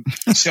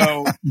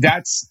 So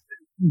that's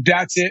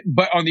it.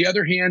 But on the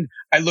other hand,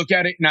 I look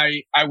at it and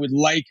I would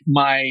like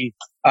my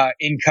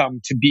income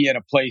to be at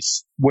a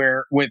place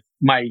where with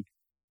my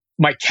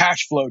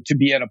cash flow to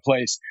be at a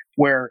place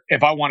where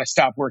if I want to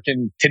stop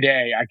working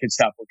today, I could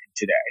stop working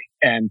today.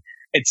 And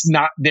it's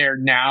not there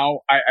now.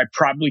 I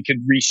probably could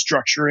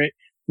restructure it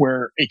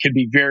where it could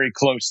be very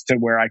close to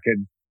where I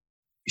could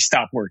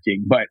stop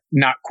working, but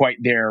not quite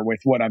there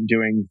with what I'm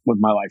doing with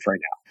my life right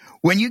now.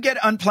 When you get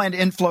unplanned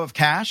inflow of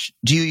cash,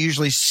 do you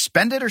usually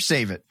spend it or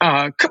save it?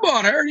 Come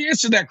on, I already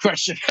answered that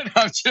question.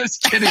 I'm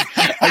just kidding.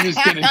 I already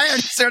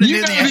started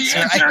you know the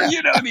answer.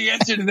 You know the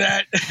answer to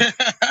that.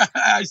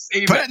 I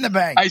save Put it in the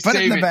bank. Put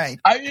it in the bank.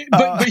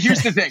 But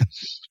here's the thing.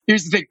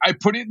 I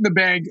put it in the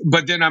bank,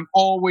 but then I'm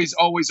always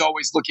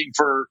looking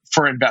for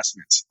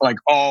investments. Like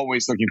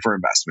always looking for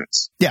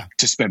investments. Yeah.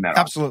 To spend that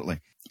Absolutely.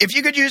 On. If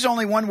you could use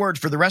only one word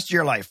for the rest of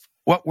your life,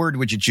 what word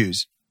would you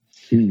choose?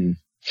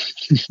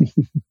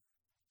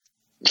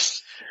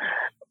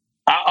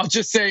 I'll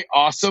just say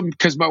awesome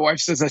because my wife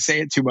says I say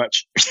it too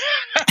much.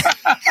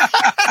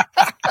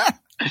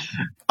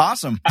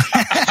 Awesome.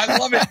 I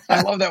love it.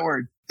 I love that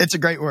word. It's a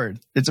great word.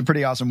 It's a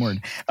pretty awesome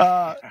word.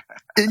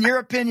 In your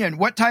opinion,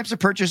 what types of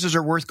purchases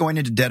are worth going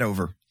into debt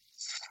over?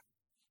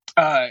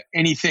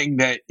 Anything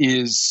that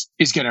is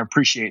going to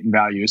appreciate in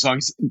value, as long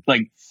as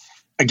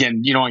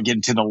again, you don't want to get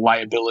into the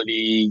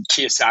liability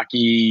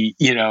Kiyosaki,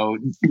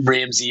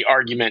 Ramsey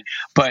argument,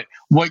 but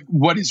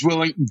what is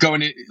willing going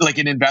to like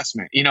an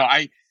investment?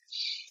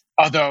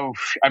 Although,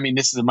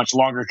 this is a much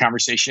longer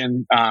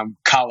conversation.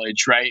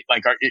 College, right?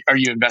 Like, are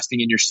you investing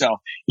in yourself?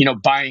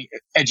 Buying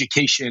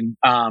education.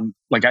 I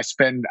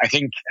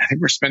think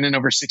we're spending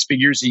over 6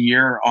 figures a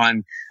year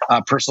on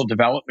personal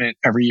development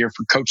every year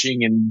for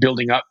coaching and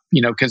building up.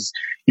 Because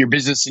your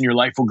business and your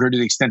life will grow to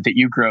the extent that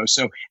you grow.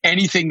 So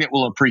anything that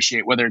will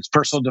appreciate, whether it's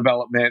personal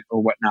development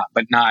or whatnot,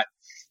 but not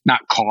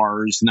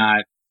cars,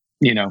 not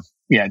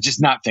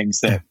just not things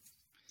that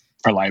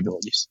are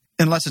liabilities.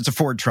 Unless it's a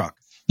Ford truck.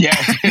 Yeah.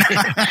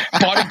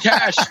 Bought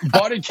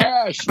in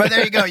cash. But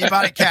there you go. You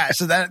bought it cash.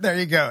 So there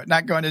you go.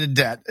 Not going into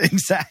debt.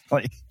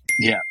 Exactly.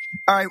 Yeah.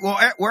 All right. Well,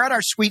 we're at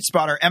our sweet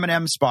spot, our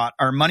M&M spot,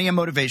 our money and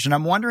motivation.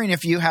 I'm wondering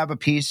if you have a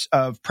piece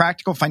of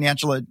practical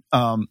financial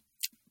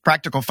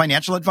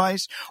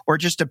advice or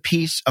just a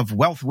piece of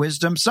wealth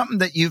wisdom, something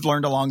that you've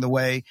learned along the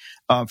way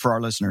for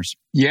our listeners.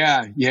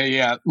 Yeah.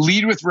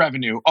 Lead with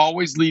revenue.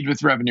 Always lead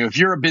with revenue. If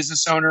you're a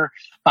business owner,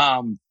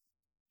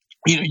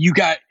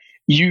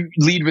 you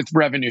lead with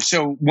revenue.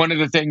 So one of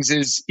the things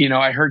is,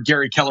 I heard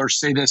Gary Keller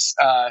say this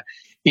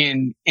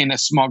in a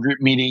small group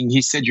meeting.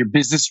 He said, your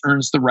business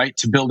earns the right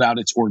to build out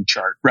its org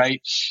chart,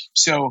 right?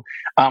 So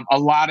a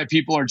lot of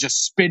people are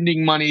just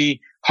spending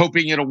money,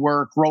 hoping it'll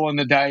work, rolling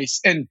the dice.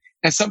 And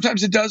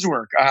sometimes it does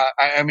work.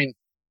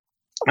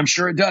 I'm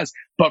sure it does.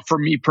 But for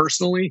me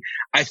personally,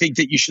 I think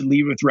that you should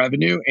lead with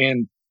revenue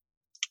and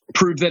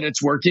prove that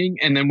it's working.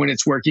 And then when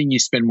it's working, you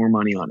spend more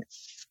money on it.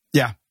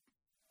 Yeah,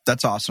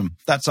 that's awesome.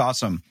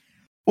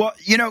 Well,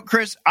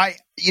 Chris,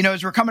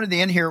 as we're coming to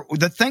the end here,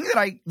 the thing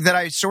that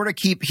I sort of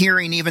keep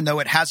hearing, even though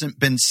it hasn't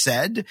been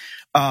said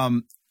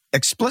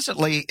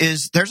explicitly,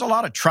 is there's a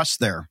lot of trust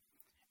there.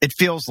 It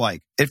feels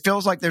like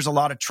there's a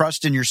lot of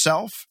trust in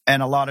yourself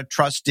and a lot of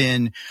trust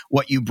in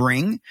what you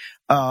bring.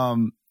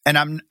 What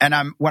I'm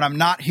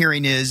not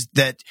hearing is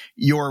that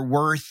your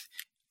worth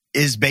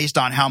is based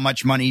on how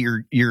much money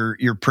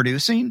you're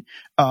producing.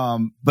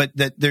 But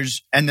that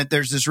there's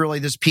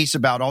this piece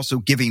about also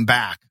giving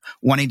back,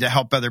 wanting to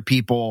help other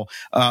people,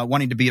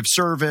 wanting to be of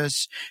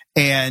service.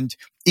 And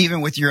even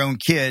with your own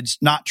kids,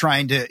 not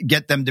trying to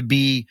get them to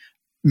be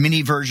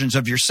mini versions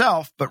of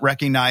yourself, but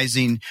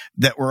recognizing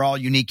that we're all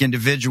unique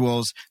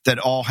individuals that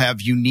all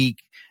have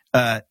unique,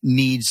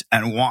 needs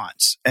and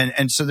wants.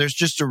 And so there's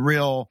just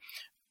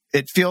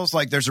it feels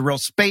like there's a real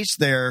space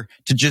there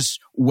to just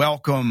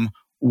welcome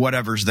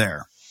whatever's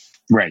there.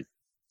 Right.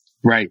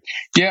 Right.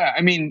 Yeah.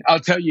 I mean, I'll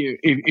tell you,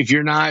 if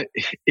you're not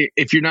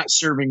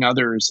serving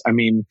others, I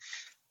mean,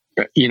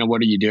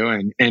 what are you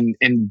doing? And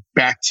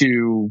back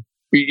to,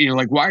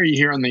 like, why are you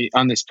here on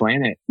this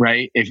planet?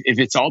 Right. If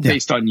it's all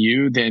based on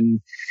you,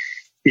 then,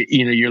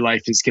 your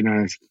life is going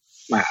to,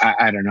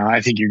 I don't know.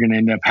 I think you're going to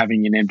end up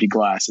having an empty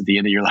glass at the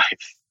end of your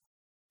life.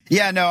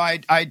 Yeah, no,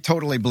 I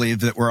totally believe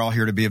that we're all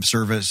here to be of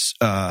service.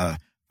 And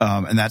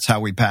that's how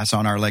we pass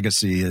on our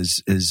legacy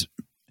is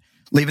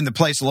leaving the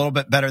place a little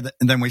bit better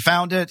than we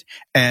found it,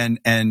 and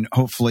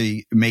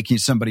hopefully making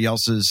somebody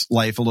else's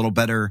life a little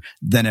better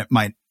than it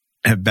might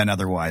have been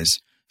otherwise.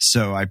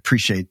 So I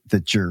appreciate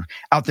that you're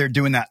out there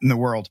doing that in the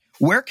world.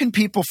 Where can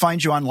people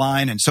find you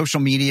online and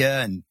social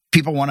media, and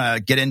people want to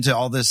get into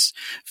all this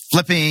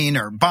flipping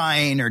or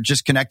buying or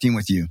just connecting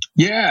with you?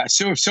 Yeah.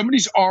 So if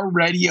somebody's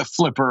already a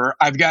flipper,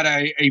 I've got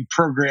a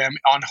program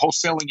on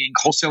Wholesaling Inc.,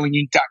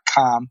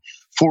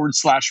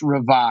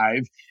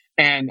 wholesalinginc.com/revive.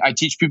 And I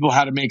teach people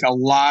how to make a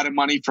lot of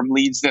money from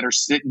leads that are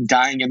sitting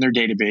dying in their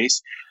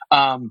database.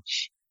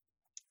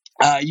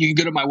 You can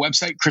go to my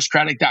website,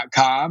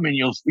 chriscraddock.com, and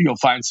you'll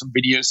find some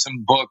videos,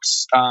 some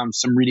books,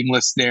 some reading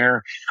lists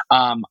there.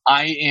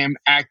 I am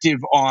active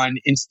on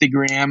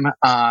Instagram,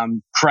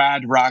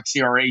 Cradrock,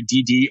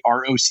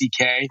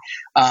 CRADDROCK.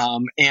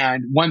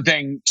 And one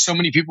thing, so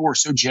many people were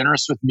so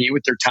generous with me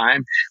with their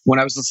time. When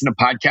I was listening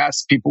to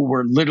podcasts, people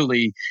were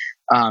literally,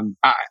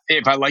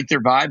 if I liked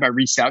their vibe, I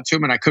reached out to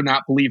them, and I could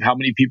not believe how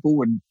many people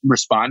would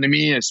respond to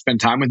me and spend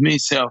time with me.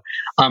 So,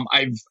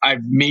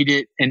 I've made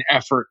it an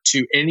effort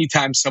to,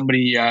 anytime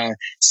somebody,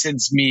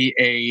 sends me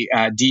a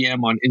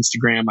DM on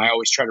Instagram, I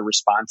always try to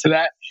respond to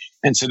that.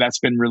 And so that's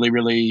been really,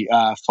 really,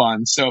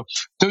 fun. So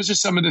those are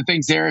some of the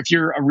things there. If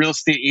you're a real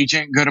estate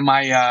agent, go to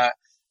my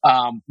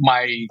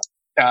my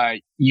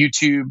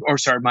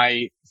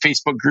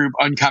Facebook group,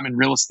 Uncommon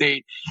Real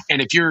Estate.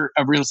 And if you're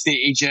a real estate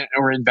agent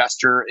or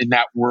investor in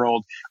that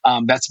world,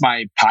 that's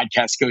my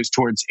podcast goes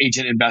towards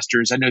agent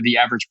investors. I know the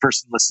average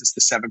person listens to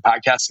 7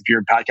 podcasts. If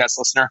you're a podcast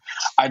listener,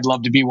 I'd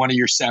love to be one of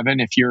your 7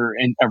 if you're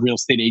a real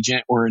estate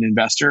agent or an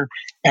investor.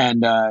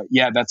 And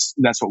that's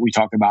what we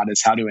talk about,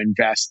 is how to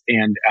invest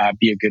and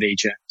be a good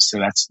agent. So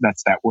that's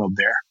that world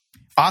there.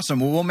 Awesome.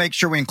 Well, we'll make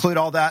sure we include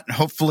all that, and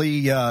hopefully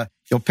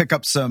you'll pick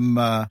up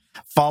some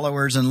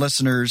followers and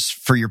listeners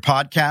for your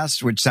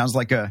podcast, which sounds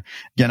like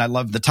again, I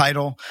love the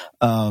title.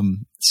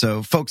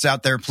 So folks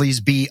out there, please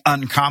be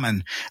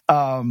uncommon.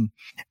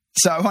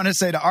 So I want to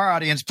say to our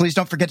audience, please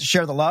don't forget to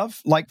share the love,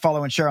 like,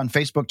 follow, and share on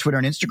Facebook, Twitter,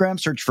 and Instagram.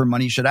 Search for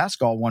Money You Should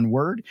Ask, all one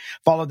word.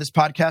 Follow this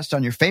podcast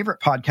on your favorite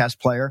podcast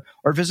player,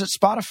 or visit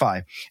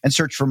Spotify and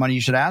search for Money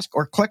You Should Ask,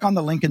 or click on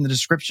the link in the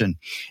description.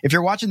 If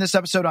you're watching this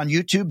episode on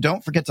YouTube,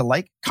 don't forget to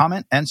like,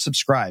 comment, and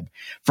subscribe.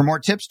 For more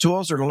tips,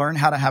 tools, or to learn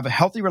how to have a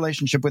healthy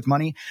relationship with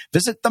money,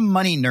 visit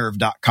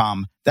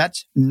themoneynerve.com.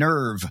 That's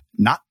nerve,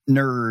 not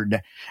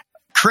nerd.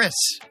 Chris,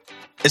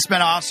 it's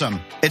been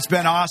awesome. It's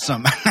been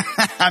awesome.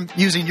 I'm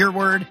using your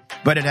word,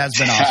 but it has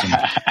been awesome.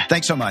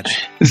 Thanks so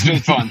much. It's been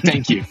fun.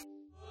 Thank you.